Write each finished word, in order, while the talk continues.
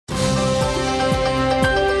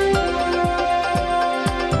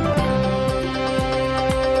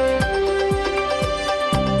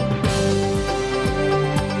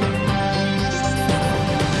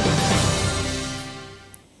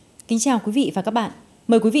chào quý vị và các bạn.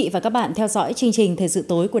 Mời quý vị và các bạn theo dõi chương trình Thời sự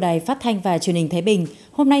tối của Đài Phát thanh và Truyền hình Thái Bình.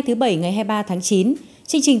 Hôm nay thứ Bảy ngày 23 tháng 9.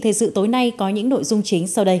 Chương trình Thời sự tối nay có những nội dung chính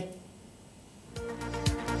sau đây.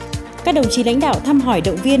 Các đồng chí lãnh đạo thăm hỏi,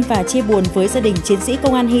 động viên và chia buồn với gia đình chiến sĩ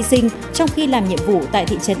công an hy sinh trong khi làm nhiệm vụ tại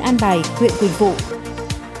thị trấn An Bài, huyện Quỳnh Phụ.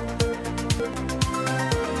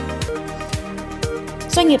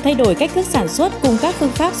 Doanh nghiệp thay đổi cách thức sản xuất cùng các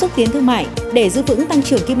phương pháp xúc tiến thương mại để giữ vững tăng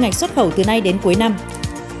trưởng kim ngạch xuất khẩu từ nay đến cuối năm.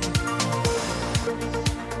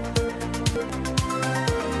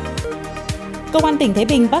 Công an tỉnh Thái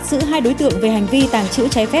Bình bắt giữ 2 đối tượng về hành vi tàng trữ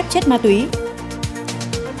trái phép chất ma túy.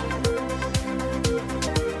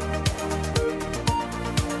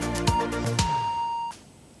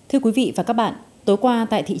 Thưa quý vị và các bạn, tối qua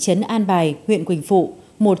tại thị trấn An Bài, huyện Quỳnh Phụ,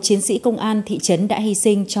 một chiến sĩ công an thị trấn đã hy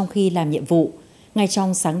sinh trong khi làm nhiệm vụ. Ngay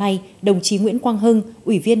trong sáng nay, đồng chí Nguyễn Quang Hưng,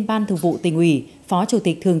 Ủy viên Ban Thường vụ Tỉnh ủy, Phó Chủ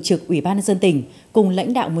tịch Thường trực Ủy ban nhân dân tỉnh cùng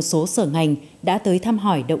lãnh đạo một số sở ngành đã tới thăm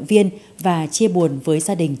hỏi, động viên và chia buồn với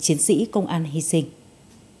gia đình chiến sĩ công an hy sinh.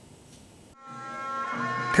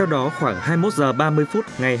 Theo đó, khoảng 21 giờ 30 phút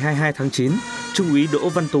ngày 22 tháng 9, Trung úy Đỗ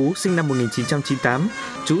Văn Tú sinh năm 1998,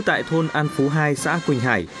 trú tại thôn An Phú 2, xã Quỳnh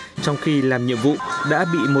Hải, trong khi làm nhiệm vụ đã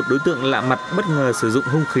bị một đối tượng lạ mặt bất ngờ sử dụng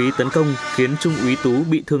hung khí tấn công khiến Trung úy Tú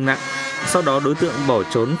bị thương nặng. Sau đó đối tượng bỏ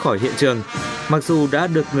trốn khỏi hiện trường. Mặc dù đã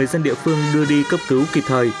được người dân địa phương đưa đi cấp cứu kịp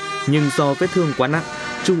thời, nhưng do vết thương quá nặng,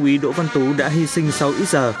 Trung úy Đỗ Văn Tú đã hy sinh sau ít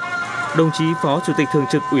giờ. Đồng chí Phó Chủ tịch Thường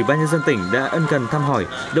trực Ủy ban nhân dân tỉnh đã ân cần thăm hỏi,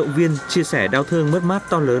 động viên, chia sẻ đau thương mất mát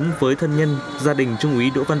to lớn với thân nhân, gia đình Trung úy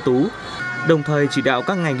Đỗ Văn Tú, đồng thời chỉ đạo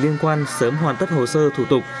các ngành liên quan sớm hoàn tất hồ sơ thủ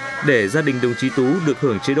tục để gia đình đồng chí Tú được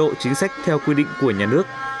hưởng chế độ chính sách theo quy định của nhà nước.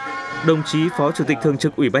 Đồng chí Phó Chủ tịch Thường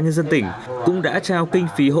trực Ủy ban nhân dân tỉnh cũng đã trao kinh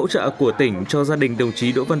phí hỗ trợ của tỉnh cho gia đình đồng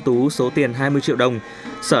chí Đỗ Văn Tú số tiền 20 triệu đồng,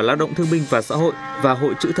 Sở Lao động Thương binh và Xã hội và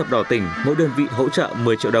Hội Chữ thập đỏ tỉnh mỗi đơn vị hỗ trợ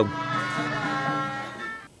 10 triệu đồng.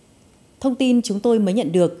 Thông tin chúng tôi mới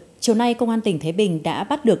nhận được, chiều nay Công an tỉnh Thái Bình đã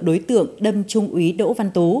bắt được đối tượng đâm Trung úy Đỗ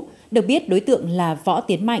Văn Tú. Được biết đối tượng là Võ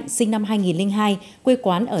Tiến Mạnh, sinh năm 2002, quê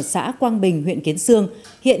quán ở xã Quang Bình, huyện Kiến Xương.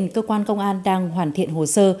 Hiện cơ quan công an đang hoàn thiện hồ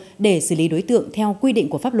sơ để xử lý đối tượng theo quy định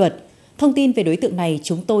của pháp luật. Thông tin về đối tượng này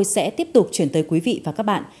chúng tôi sẽ tiếp tục chuyển tới quý vị và các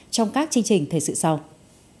bạn trong các chương trình thời sự sau.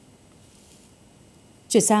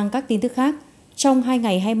 Chuyển sang các tin tức khác. Trong 2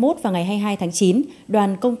 ngày 21 và ngày 22 tháng 9,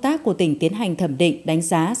 đoàn công tác của tỉnh tiến hành thẩm định, đánh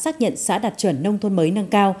giá, xác nhận xã đạt chuẩn nông thôn mới nâng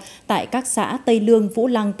cao tại các xã Tây Lương, Vũ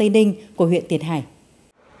Lăng, Tây Ninh của huyện Tiền Hải.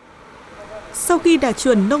 Sau khi đạt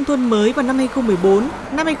chuẩn nông thôn mới vào năm 2014,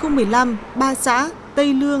 năm 2015, 3 xã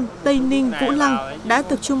Tây Lương, Tây Ninh, Vũ Lăng đã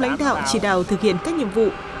tập trung lãnh đạo chỉ đạo thực hiện các nhiệm vụ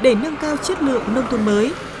để nâng cao chất lượng nông thôn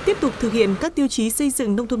mới, tiếp tục thực hiện các tiêu chí xây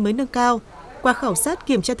dựng nông thôn mới nâng cao. Qua khảo sát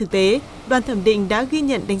kiểm tra thực tế, đoàn thẩm định đã ghi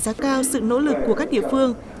nhận đánh giá cao sự nỗ lực của các địa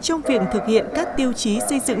phương trong việc thực hiện các tiêu chí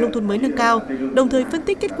xây dựng nông thôn mới nâng cao, đồng thời phân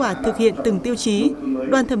tích kết quả thực hiện từng tiêu chí.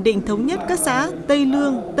 Đoàn thẩm định thống nhất các xã Tây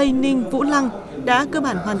Lương, Tây Ninh, Vũ Lăng đã cơ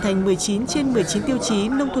bản hoàn thành 19 trên 19 tiêu chí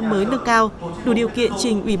nông thôn mới nâng cao, đủ điều kiện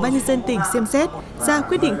trình Ủy ban nhân dân tỉnh xem xét ra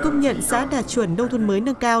quyết định công nhận xã đạt chuẩn nông thôn mới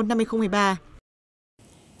nâng cao năm 2013.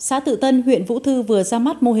 Xã Tự Tân, huyện Vũ Thư vừa ra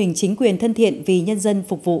mắt mô hình chính quyền thân thiện vì nhân dân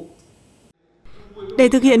phục vụ. Để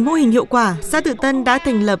thực hiện mô hình hiệu quả, xã Tự Tân đã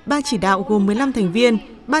thành lập ban chỉ đạo gồm 15 thành viên,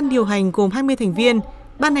 ban điều hành gồm 20 thành viên,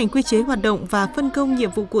 ban hành quy chế hoạt động và phân công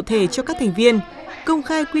nhiệm vụ cụ thể cho các thành viên, công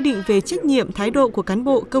khai quy định về trách nhiệm thái độ của cán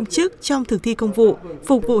bộ công chức trong thực thi công vụ,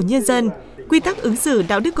 phục vụ nhân dân, quy tắc ứng xử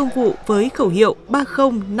đạo đức công vụ với khẩu hiệu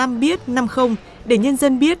 30, 5 biết, 50 để nhân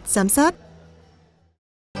dân biết, giám sát.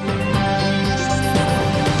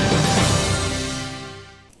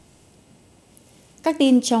 Các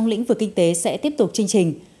tin trong lĩnh vực kinh tế sẽ tiếp tục chương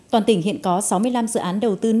trình. Toàn tỉnh hiện có 65 dự án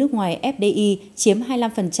đầu tư nước ngoài FDI chiếm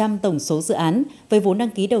 25% tổng số dự án, với vốn đăng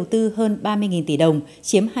ký đầu tư hơn 30.000 tỷ đồng,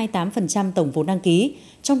 chiếm 28% tổng vốn đăng ký.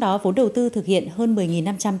 Trong đó, vốn đầu tư thực hiện hơn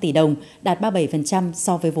 10.500 tỷ đồng, đạt 37%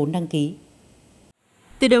 so với vốn đăng ký.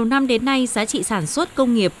 Từ đầu năm đến nay, giá trị sản xuất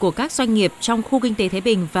công nghiệp của các doanh nghiệp trong khu kinh tế Thái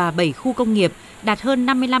Bình và 7 khu công nghiệp đạt hơn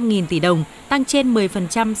 55.000 tỷ đồng, tăng trên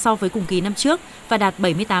 10% so với cùng kỳ năm trước và đạt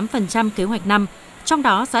 78% kế hoạch năm. Trong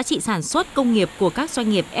đó, giá trị sản xuất công nghiệp của các doanh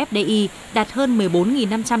nghiệp FDI đạt hơn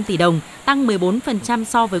 14.500 tỷ đồng, tăng 14%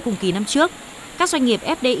 so với cùng kỳ năm trước. Các doanh nghiệp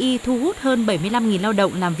FDI thu hút hơn 75.000 lao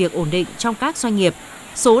động làm việc ổn định trong các doanh nghiệp.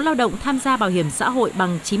 Số lao động tham gia bảo hiểm xã hội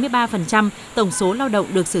bằng 93% tổng số lao động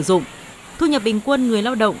được sử dụng. Thu nhập bình quân người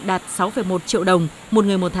lao động đạt 6,1 triệu đồng một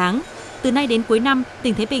người một tháng. Từ nay đến cuối năm,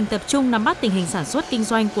 tỉnh Thái Bình tập trung nắm bắt tình hình sản xuất kinh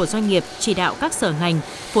doanh của doanh nghiệp, chỉ đạo các sở ngành,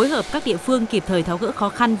 phối hợp các địa phương kịp thời tháo gỡ khó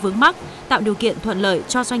khăn vướng mắc, tạo điều kiện thuận lợi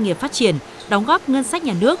cho doanh nghiệp phát triển, đóng góp ngân sách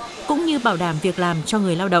nhà nước cũng như bảo đảm việc làm cho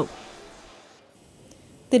người lao động.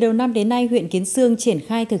 Từ đầu năm đến nay, huyện Kiến Xương triển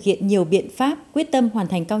khai thực hiện nhiều biện pháp, quyết tâm hoàn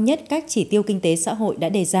thành cao nhất các chỉ tiêu kinh tế xã hội đã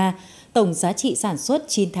đề ra. Tổng giá trị sản xuất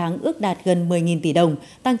 9 tháng ước đạt gần 10.000 tỷ đồng,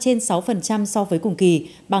 tăng trên 6% so với cùng kỳ,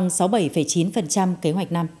 bằng 67,9% kế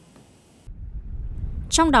hoạch năm.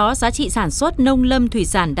 Trong đó, giá trị sản xuất nông lâm thủy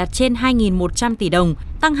sản đạt trên 2.100 tỷ đồng,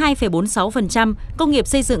 tăng 2,46%, công nghiệp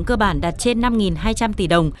xây dựng cơ bản đạt trên 5.200 tỷ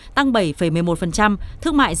đồng, tăng 7,11%,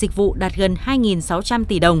 thương mại dịch vụ đạt gần 2.600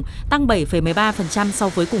 tỷ đồng, tăng 7,13% so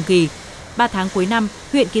với cùng kỳ. 3 tháng cuối năm,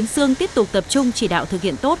 huyện Kiến Xương tiếp tục tập trung chỉ đạo thực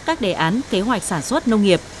hiện tốt các đề án, kế hoạch sản xuất nông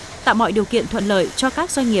nghiệp, tạo mọi điều kiện thuận lợi cho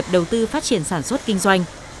các doanh nghiệp đầu tư phát triển sản xuất kinh doanh,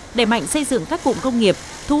 đẩy mạnh xây dựng các cụm công nghiệp,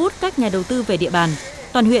 thu hút các nhà đầu tư về địa bàn.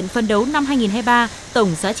 Toàn huyện phấn đấu năm 2023, tổng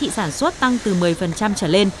giá trị sản xuất tăng từ 10% trở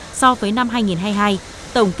lên so với năm 2022,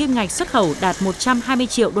 tổng kim ngạch xuất khẩu đạt 120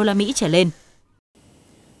 triệu đô la Mỹ trở lên.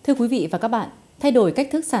 Thưa quý vị và các bạn, thay đổi cách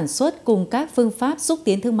thức sản xuất cùng các phương pháp xúc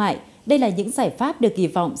tiến thương mại, đây là những giải pháp được kỳ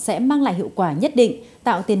vọng sẽ mang lại hiệu quả nhất định,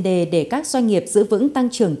 tạo tiền đề để các doanh nghiệp giữ vững tăng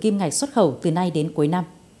trưởng kim ngạch xuất khẩu từ nay đến cuối năm.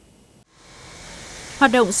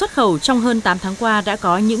 Hoạt động xuất khẩu trong hơn 8 tháng qua đã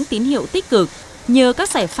có những tín hiệu tích cực, nhờ các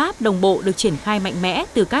giải pháp đồng bộ được triển khai mạnh mẽ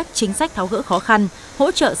từ các chính sách tháo gỡ khó khăn,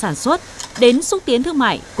 hỗ trợ sản xuất, đến xúc tiến thương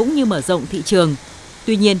mại cũng như mở rộng thị trường.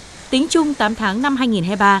 Tuy nhiên, tính chung 8 tháng năm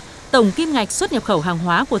 2023, tổng kim ngạch xuất nhập khẩu hàng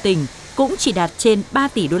hóa của tỉnh cũng chỉ đạt trên 3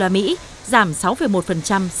 tỷ đô la Mỹ, giảm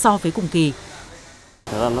 6,1% so với cùng kỳ.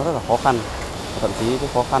 Nó rất là khó khăn, thậm chí cái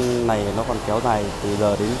khó khăn này nó còn kéo dài từ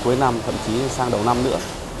giờ đến cuối năm, thậm chí sang đầu năm nữa.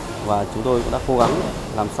 Và chúng tôi cũng đã cố gắng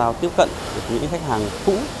làm sao tiếp cận được những khách hàng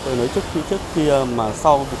cũ, tôi nói trước khi mà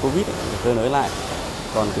sau Covid tôi nói lại.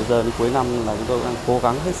 Còn từ giờ đến cuối năm là chúng tôi đang cố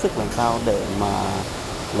gắng hết sức làm sao để mà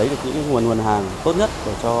lấy được những nguồn hàng tốt nhất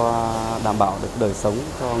để cho đảm bảo được đời sống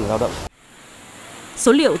cho người lao động.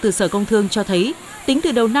 Số liệu từ Sở Công Thương cho thấy, tính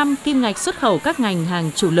từ đầu năm, kim ngạch xuất khẩu các ngành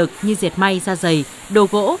hàng chủ lực như dệt may, da giày, đồ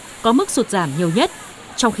gỗ có mức sụt giảm nhiều nhất,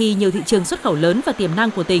 trong khi nhiều thị trường xuất khẩu lớn và tiềm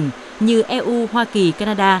năng của tỉnh như EU, Hoa Kỳ,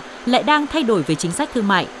 Canada lại đang thay đổi về chính sách thương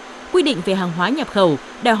mại. Quy định về hàng hóa nhập khẩu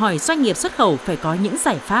đòi hỏi doanh nghiệp xuất khẩu phải có những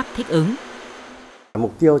giải pháp thích ứng.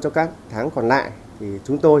 Mục tiêu cho các tháng còn lại thì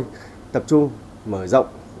chúng tôi tập trung mở rộng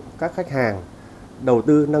các khách hàng, đầu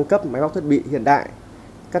tư nâng cấp máy móc thiết bị hiện đại,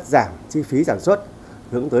 cắt giảm chi phí sản xuất,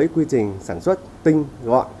 hướng tới quy trình sản xuất tinh,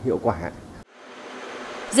 gọn, hiệu quả.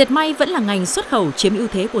 Dệt may vẫn là ngành xuất khẩu chiếm ưu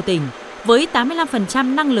thế của tỉnh, với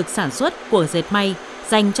 85% năng lực sản xuất của dệt may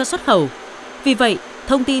dành cho xuất khẩu. Vì vậy,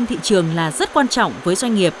 thông tin thị trường là rất quan trọng với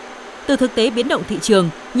doanh nghiệp. Từ thực tế biến động thị trường,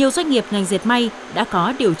 nhiều doanh nghiệp ngành dệt may đã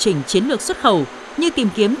có điều chỉnh chiến lược xuất khẩu như tìm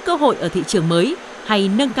kiếm cơ hội ở thị trường mới hay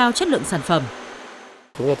nâng cao chất lượng sản phẩm.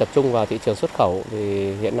 Chúng tôi tập trung vào thị trường xuất khẩu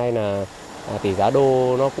thì hiện nay là tỷ giá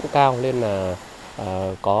đô nó cũng cao nên là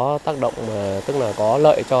có tác động, tức là có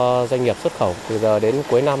lợi cho doanh nghiệp xuất khẩu. Từ giờ đến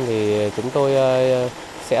cuối năm thì chúng tôi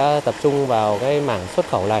sẽ tập trung vào cái mảng xuất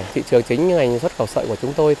khẩu này. Thị trường chính ngành xuất khẩu sợi của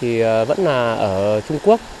chúng tôi thì vẫn là ở Trung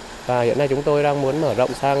Quốc và hiện nay chúng tôi đang muốn mở rộng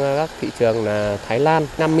sang các thị trường là Thái Lan,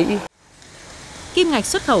 Nam Mỹ. Kim ngạch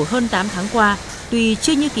xuất khẩu hơn 8 tháng qua tuy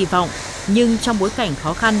chưa như kỳ vọng, nhưng trong bối cảnh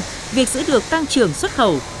khó khăn, việc giữ được tăng trưởng xuất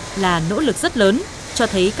khẩu là nỗ lực rất lớn, cho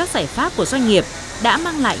thấy các giải pháp của doanh nghiệp đã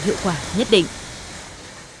mang lại hiệu quả nhất định.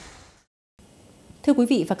 Thưa quý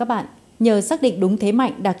vị và các bạn, nhờ xác định đúng thế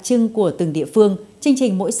mạnh đặc trưng của từng địa phương, chương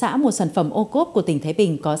trình Mỗi xã một sản phẩm ô cốp của tỉnh Thái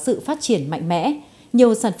Bình có sự phát triển mạnh mẽ.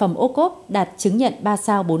 Nhiều sản phẩm ô cốp đạt chứng nhận 3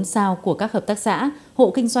 sao, 4 sao của các hợp tác xã,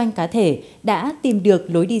 hộ kinh doanh cá thể đã tìm được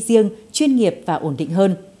lối đi riêng, chuyên nghiệp và ổn định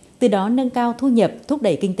hơn. Từ đó nâng cao thu nhập, thúc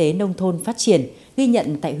đẩy kinh tế nông thôn phát triển, ghi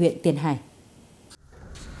nhận tại huyện Tiền Hải.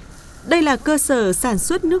 Đây là cơ sở sản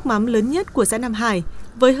xuất nước mắm lớn nhất của xã Nam Hải,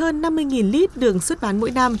 với hơn 50.000 lít được xuất bán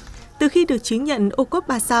mỗi năm. Từ khi được chứng nhận ô cốp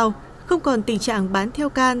 3 sao, không còn tình trạng bán theo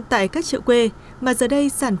can tại các chợ quê, mà giờ đây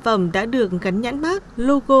sản phẩm đã được gắn nhãn mác,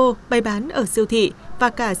 logo, bày bán ở siêu thị và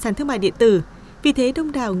cả sàn thương mại điện tử. Vì thế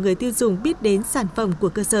đông đảo người tiêu dùng biết đến sản phẩm của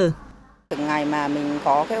cơ sở. Từ ngày mà mình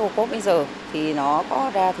có cái ô cốp bây giờ thì nó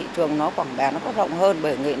có ra thị trường, nó quảng bá nó có rộng hơn,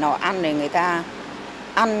 bởi người nó ăn này, người ta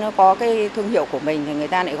ăn nó có cái thương hiệu của mình thì người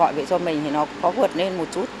ta lại gọi về cho mình thì nó có vượt lên một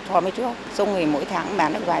chút so với trước. Xong thì mỗi tháng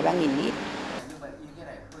bán được vài 3.000 lít.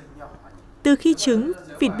 Từ khi trứng,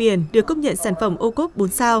 vịt biển được công nhận sản phẩm ô cốp 4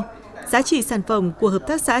 sao, giá trị sản phẩm của Hợp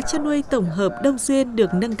tác xã chăn nuôi tổng hợp Đông Xuyên được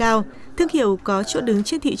nâng cao, thương hiệu có chỗ đứng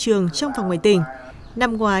trên thị trường trong và ngoài tỉnh.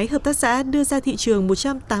 Năm ngoái, Hợp tác xã đưa ra thị trường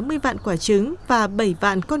 180 vạn quả trứng và 7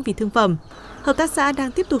 vạn con vịt thương phẩm. Hợp tác xã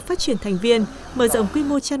đang tiếp tục phát triển thành viên, mở rộng quy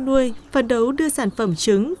mô chăn nuôi, phấn đấu đưa sản phẩm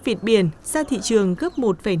trứng, vịt biển ra thị trường gấp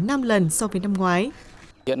 1,5 lần so với năm ngoái.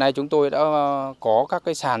 Hiện nay chúng tôi đã có các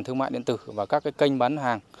cái sàn thương mại điện tử và các cái kênh bán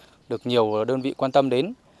hàng được nhiều đơn vị quan tâm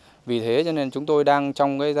đến. Vì thế cho nên chúng tôi đang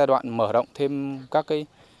trong cái giai đoạn mở rộng thêm các cái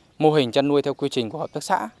mô hình chăn nuôi theo quy trình của hợp tác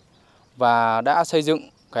xã và đã xây dựng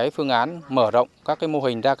cái phương án mở rộng các cái mô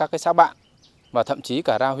hình ra các cái xã bạn và thậm chí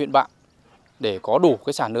cả ra huyện bạn để có đủ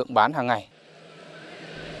cái sản lượng bán hàng ngày.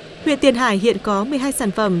 Huyện Tiền Hải hiện có 12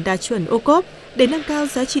 sản phẩm đạt chuẩn ô cốp. Để nâng cao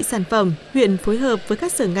giá trị sản phẩm, huyện phối hợp với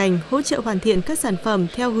các sở ngành hỗ trợ hoàn thiện các sản phẩm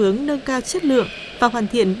theo hướng nâng cao chất lượng và hoàn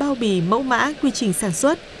thiện bao bì, mẫu mã, quy trình sản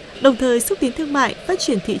xuất, đồng thời xúc tiến thương mại, phát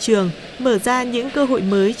triển thị trường, mở ra những cơ hội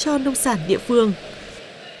mới cho nông sản địa phương.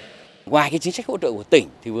 Ngoài cái chính sách hỗ trợ của tỉnh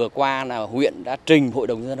thì vừa qua là huyện đã trình Hội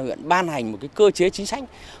đồng nhân dân huyện ban hành một cái cơ chế chính sách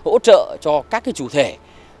hỗ trợ cho các cái chủ thể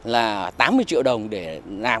là 80 triệu đồng để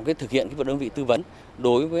làm cái thực hiện cái đơn vị tư vấn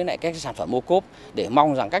đối với lại các sản phẩm ô cốp, để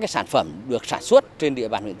mong rằng các cái sản phẩm được sản xuất trên địa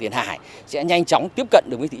bàn huyện Tiền Hải sẽ nhanh chóng tiếp cận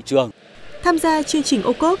được với thị trường. Tham gia chương trình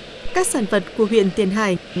ô cốp, các sản vật của huyện Tiền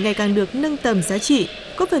Hải ngày càng được nâng tầm giá trị,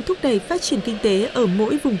 góp phần thúc đẩy phát triển kinh tế ở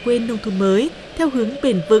mỗi vùng quê nông thôn mới theo hướng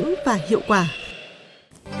bền vững và hiệu quả.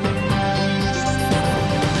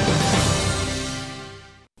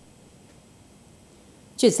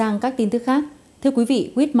 Chuyển sang các tin tức khác. Thưa quý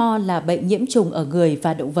vị, Whitmore là bệnh nhiễm trùng ở người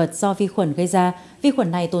và động vật do vi khuẩn gây ra. Vi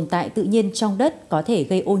khuẩn này tồn tại tự nhiên trong đất, có thể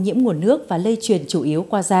gây ô nhiễm nguồn nước và lây truyền chủ yếu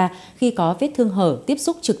qua da khi có vết thương hở tiếp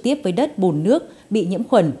xúc trực tiếp với đất, bùn nước bị nhiễm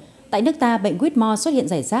khuẩn. Tại nước ta, bệnh Whitmore xuất hiện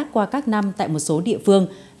rải rác qua các năm tại một số địa phương.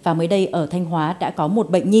 Và mới đây ở Thanh Hóa đã có một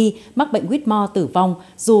bệnh nhi mắc bệnh Whitmore tử vong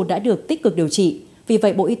dù đã được tích cực điều trị. Vì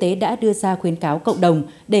vậy, Bộ Y tế đã đưa ra khuyến cáo cộng đồng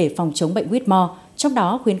để phòng chống bệnh Whitmore. Trong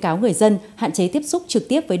đó, khuyến cáo người dân hạn chế tiếp xúc trực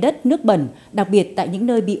tiếp với đất, nước bẩn, đặc biệt tại những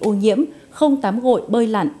nơi bị ô nhiễm, không tắm gội, bơi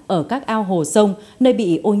lặn ở các ao hồ sông, nơi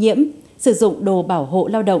bị ô nhiễm, sử dụng đồ bảo hộ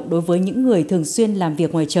lao động đối với những người thường xuyên làm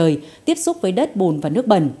việc ngoài trời, tiếp xúc với đất, bùn và nước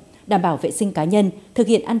bẩn, đảm bảo vệ sinh cá nhân, thực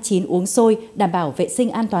hiện ăn chín uống sôi, đảm bảo vệ sinh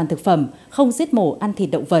an toàn thực phẩm, không giết mổ ăn thịt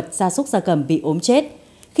động vật, gia súc gia cầm bị ốm chết.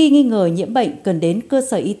 Khi nghi ngờ nhiễm bệnh, cần đến cơ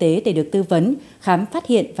sở y tế để được tư vấn, khám phát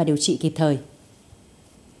hiện và điều trị kịp thời.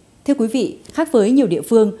 Thưa quý vị, khác với nhiều địa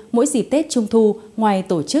phương, mỗi dịp Tết Trung Thu, ngoài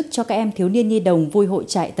tổ chức cho các em thiếu niên nhi đồng vui hội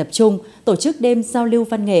trại tập trung, tổ chức đêm giao lưu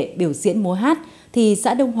văn nghệ, biểu diễn múa hát, thì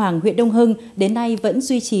xã Đông Hoàng, huyện Đông Hưng đến nay vẫn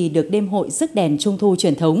duy trì được đêm hội rước đèn Trung Thu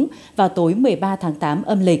truyền thống vào tối 13 tháng 8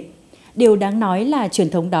 âm lịch. Điều đáng nói là truyền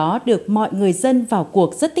thống đó được mọi người dân vào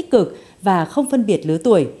cuộc rất tích cực và không phân biệt lứa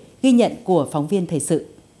tuổi, ghi nhận của phóng viên thời sự.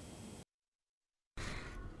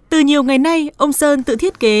 Từ nhiều ngày nay, ông Sơn tự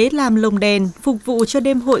thiết kế làm lồng đèn phục vụ cho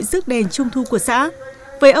đêm hội rước đèn Trung Thu của xã.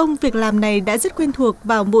 Với ông, việc làm này đã rất quen thuộc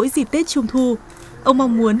vào mỗi dịp Tết Trung Thu. Ông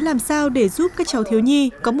mong muốn làm sao để giúp các cháu thiếu nhi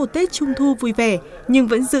có một Tết Trung Thu vui vẻ nhưng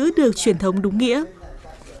vẫn giữ được truyền thống đúng nghĩa.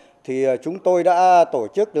 Thì chúng tôi đã tổ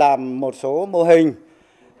chức làm một số mô hình.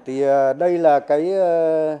 Thì đây là cái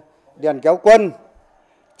đèn kéo quân.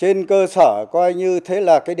 Trên cơ sở coi như thế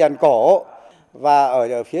là cái đèn cổ. Và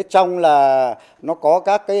ở phía trong là nó có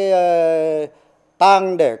các cái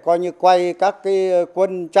tang để coi như quay các cái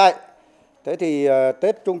quân chạy. Thế thì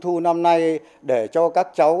Tết Trung Thu năm nay để cho các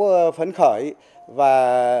cháu phấn khởi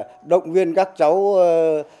và động viên các cháu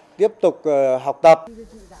tiếp tục học tập.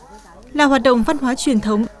 Là hoạt động văn hóa truyền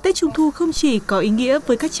thống, Tết Trung Thu không chỉ có ý nghĩa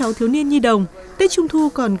với các cháu thiếu niên nhi đồng, Tết Trung Thu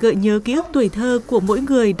còn gợi nhớ ký ức tuổi thơ của mỗi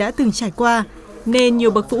người đã từng trải qua. Nên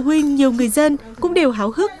nhiều bậc phụ huynh, nhiều người dân cũng đều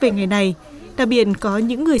háo hức về ngày này. Đặc biệt có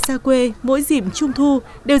những người xa quê mỗi dịp Trung Thu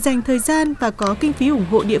đều dành thời gian và có kinh phí ủng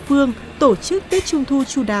hộ địa phương tổ chức Tết Trung Thu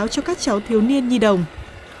chu đáo cho các cháu thiếu niên nhi đồng.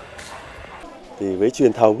 Thì với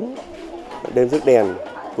truyền thống đêm rước đèn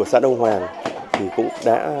của xã Đông Hoàng thì cũng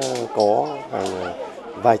đã có hàng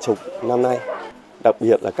vài chục năm nay. Đặc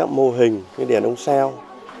biệt là các mô hình như đèn ông sao,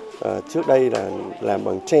 trước đây là làm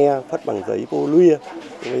bằng tre, phất bằng giấy vô luyê.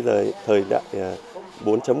 Bây giờ thời đại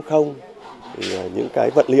 4.0 thì những cái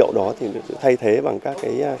vật liệu đó thì được thay thế bằng các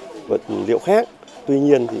cái vật liệu khác. Tuy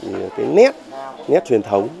nhiên thì cái nét truyền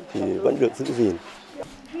thống thì vẫn được giữ gìn.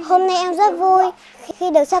 Hôm nay em rất vui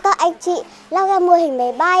khi được cho các anh chị lắp ra mô hình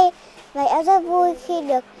máy bay, và em rất vui khi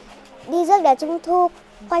được đi rước đèn Trung Thu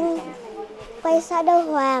quanh xã Đông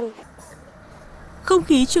Hoàng. Không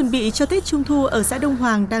khí chuẩn bị cho Tết Trung Thu ở xã Đông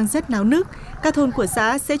Hoàng đang rất náo nức. Các thôn của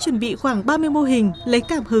xã sẽ chuẩn bị khoảng 30 mô hình lấy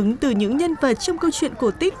cảm hứng từ những nhân vật trong câu chuyện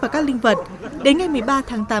cổ tích và các linh vật. Đến ngày 13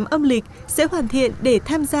 tháng 8 âm lịch sẽ hoàn thiện để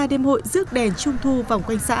tham gia đêm hội rước đèn Trung Thu vòng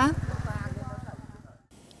quanh xã.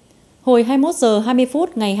 Hồi 21 giờ 20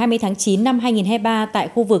 phút ngày 20 tháng 9 năm 2023 tại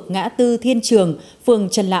khu vực ngã tư Thiên Trường, phường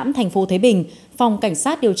Trần Lãm, thành phố Thái Bình, Phòng Cảnh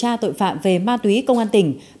sát điều tra tội phạm về ma túy Công an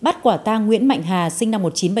tỉnh bắt quả tang Nguyễn Mạnh Hà sinh năm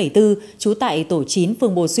 1974, trú tại tổ 9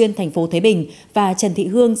 phường Bồ Xuyên, thành phố Thái Bình và Trần Thị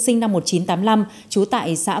Hương sinh năm 1985, trú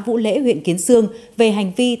tại xã Vũ Lễ, huyện Kiến Xương về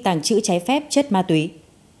hành vi tàng trữ trái phép chất ma túy.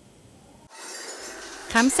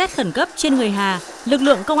 Khám xét khẩn cấp trên người Hà, lực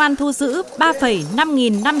lượng công an thu giữ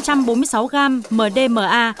 3,5.546 gam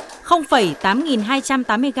MDMA,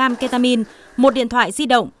 0,8.280 gam ketamine, một điện thoại di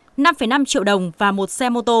động, 5,5 triệu đồng và một xe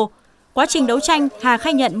mô tô. Quá trình đấu tranh, Hà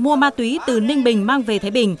khai nhận mua ma túy từ Ninh Bình mang về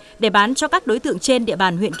Thái Bình để bán cho các đối tượng trên địa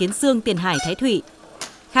bàn huyện Kiến Xương, Tiền Hải, Thái Thụy.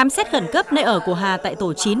 Khám xét khẩn cấp nơi ở của Hà tại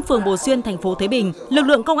tổ 9 phường Bồ Xuyên, thành phố Thái Bình, lực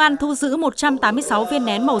lượng công an thu giữ 186 viên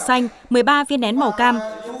nén màu xanh, 13 viên nén màu cam,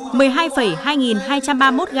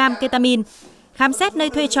 12,231 gam ketamine. Khám xét nơi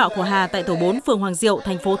thuê trọ của Hà tại tổ 4 phường Hoàng Diệu,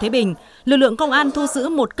 thành phố Thái Bình, lực lượng công an thu giữ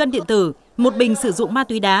 1 cân điện tử, 1 bình sử dụng ma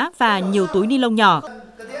túy đá và nhiều túi ni lông nhỏ.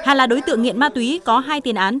 Hà là đối tượng nghiện ma túy có 2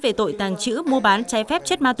 tiền án về tội tàng trữ, mua bán trái phép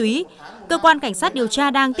chất ma túy. Cơ quan cảnh sát điều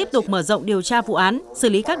tra đang tiếp tục mở rộng điều tra vụ án, xử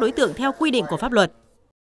lý các đối tượng theo quy định của pháp luật.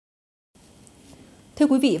 Thưa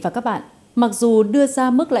quý vị và các bạn, mặc dù đưa ra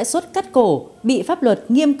mức lãi suất cắt cổ bị pháp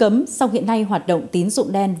luật nghiêm cấm, song hiện nay hoạt động tín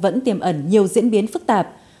dụng đen vẫn tiềm ẩn nhiều diễn biến phức tạp.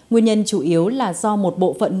 Nguyên nhân chủ yếu là do một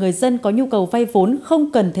bộ phận người dân có nhu cầu vay vốn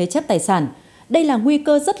không cần thế chấp tài sản. Đây là nguy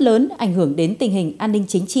cơ rất lớn ảnh hưởng đến tình hình an ninh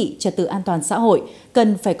chính trị, trật tự an toàn xã hội,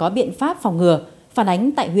 cần phải có biện pháp phòng ngừa, phản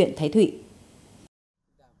ánh tại huyện Thái Thụy.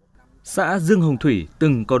 Xã Dương Hồng Thủy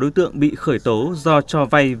từng có đối tượng bị khởi tố do cho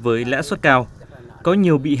vay với lãi suất cao. Có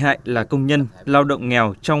nhiều bị hại là công nhân, lao động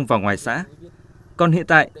nghèo trong và ngoài xã. Còn hiện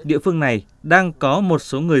tại, địa phương này đang có một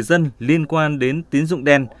số người dân liên quan đến tín dụng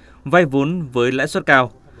đen, vay vốn với lãi suất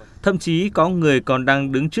cao. Thậm chí có người còn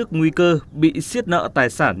đang đứng trước nguy cơ bị siết nợ tài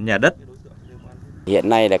sản nhà đất. Hiện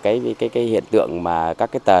nay là cái hiện tượng mà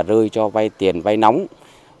các cái tờ rơi cho vay tiền vay nóng,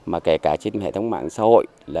 mà kể cả trên hệ thống mạng xã hội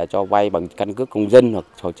là cho vay bằng căn cước công dân hoặc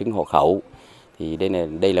hộ chiếu hộ khẩu, thì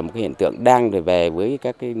đây là một cái hiện tượng đang về với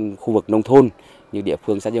các cái khu vực nông thôn như địa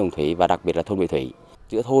phương xã Dương Hồng Thủy và đặc biệt là thôn Vị Thủy.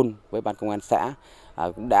 Giữa thôn với ban công an xã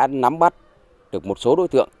cũng đã nắm bắt được một số đối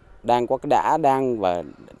tượng đang có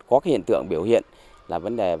cái hiện tượng biểu hiện là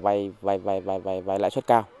vấn đề vay lãi suất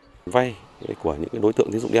cao. Vay của những cái đối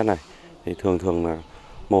tượng tín dụng đen này thì thường là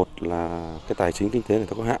một là cái tài chính kinh tế người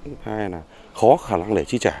ta có hạn, hai là khó khả năng để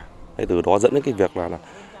chi trả. Từ đó dẫn đến cái việc là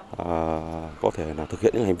có thể là thực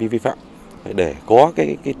hiện những hành vi vi phạm để có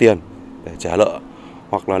cái tiền để trả nợ,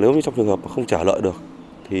 hoặc là nếu như trong trường hợp mà không trả nợ được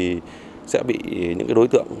thì sẽ bị những cái đối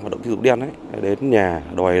tượng hoạt động tín dụng đen đến nhà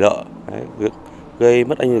đòi nợ, gây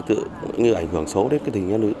mất an ninh trật tự cũng như ảnh hưởng xấu đến cái tình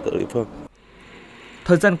hình an ninh trật tự địa phương.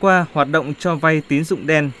 Thời gian qua, hoạt động cho vay tín dụng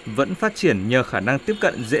đen vẫn phát triển nhờ khả năng tiếp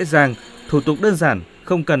cận dễ dàng, thủ tục đơn giản,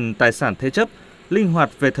 không cần tài sản thế chấp, linh hoạt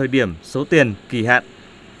về thời điểm, số tiền, kỳ hạn.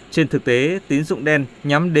 Trên thực tế, tín dụng đen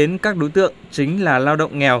nhắm đến các đối tượng chính là lao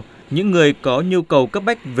động nghèo, những người có nhu cầu cấp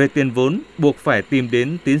bách về tiền vốn buộc phải tìm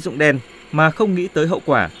đến tín dụng đen mà không nghĩ tới hậu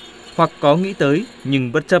quả, hoặc có nghĩ tới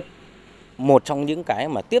nhưng bất chấp. Một trong những cái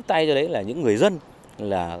mà tiếp tay cho đấy là những người dân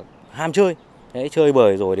là ham chơi, chơi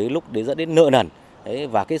bời rồi đến lúc dẫn đến nợ nần.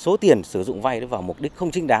 Và cái số tiền sử dụng vay vào mục đích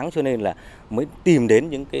không chính đáng, cho nên là mới tìm đến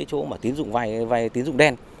những cái chỗ mà tín dụng vay tín dụng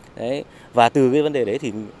đen. Và từ cái vấn đề đấy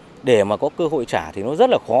thì để mà có cơ hội trả thì nó rất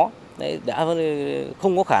là khó. Đã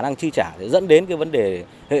không có khả năng chi trả, dẫn đến cái vấn đề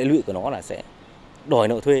hệ lụy của nó là sẽ đòi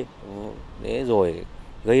nợ thuê, rồi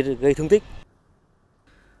gây thương tích.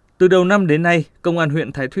 Từ đầu năm đến nay, Công an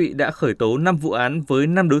huyện Thái Thụy đã khởi tố 5 vụ án với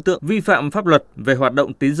 5 đối tượng vi phạm pháp luật về hoạt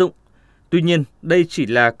động tín dụng. Tuy nhiên, đây chỉ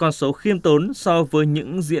là con số khiêm tốn so với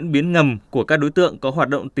những diễn biến ngầm của các đối tượng có hoạt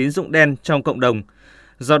động tín dụng đen trong cộng đồng.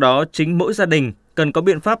 Do đó, chính mỗi gia đình cần có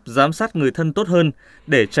biện pháp giám sát người thân tốt hơn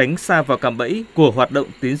để tránh sa vào cạm bẫy của hoạt động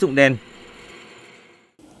tín dụng đen.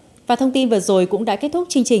 Và thông tin vừa rồi cũng đã kết thúc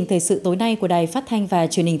chương trình Thời sự tối nay của Đài Phát thanh và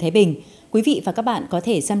Truyền hình Thái Bình. Quý vị và các bạn có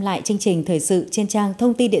thể xem lại chương trình thời sự trên trang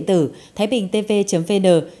thông tin điện tử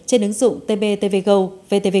thaibingtv.vn, trên ứng dụng TBTV Go,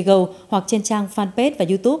 VTV Go hoặc trên trang fanpage và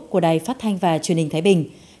YouTube của Đài Phát thanh và Truyền hình Thái Bình.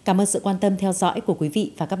 Cảm ơn sự quan tâm theo dõi của quý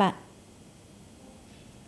vị và các bạn.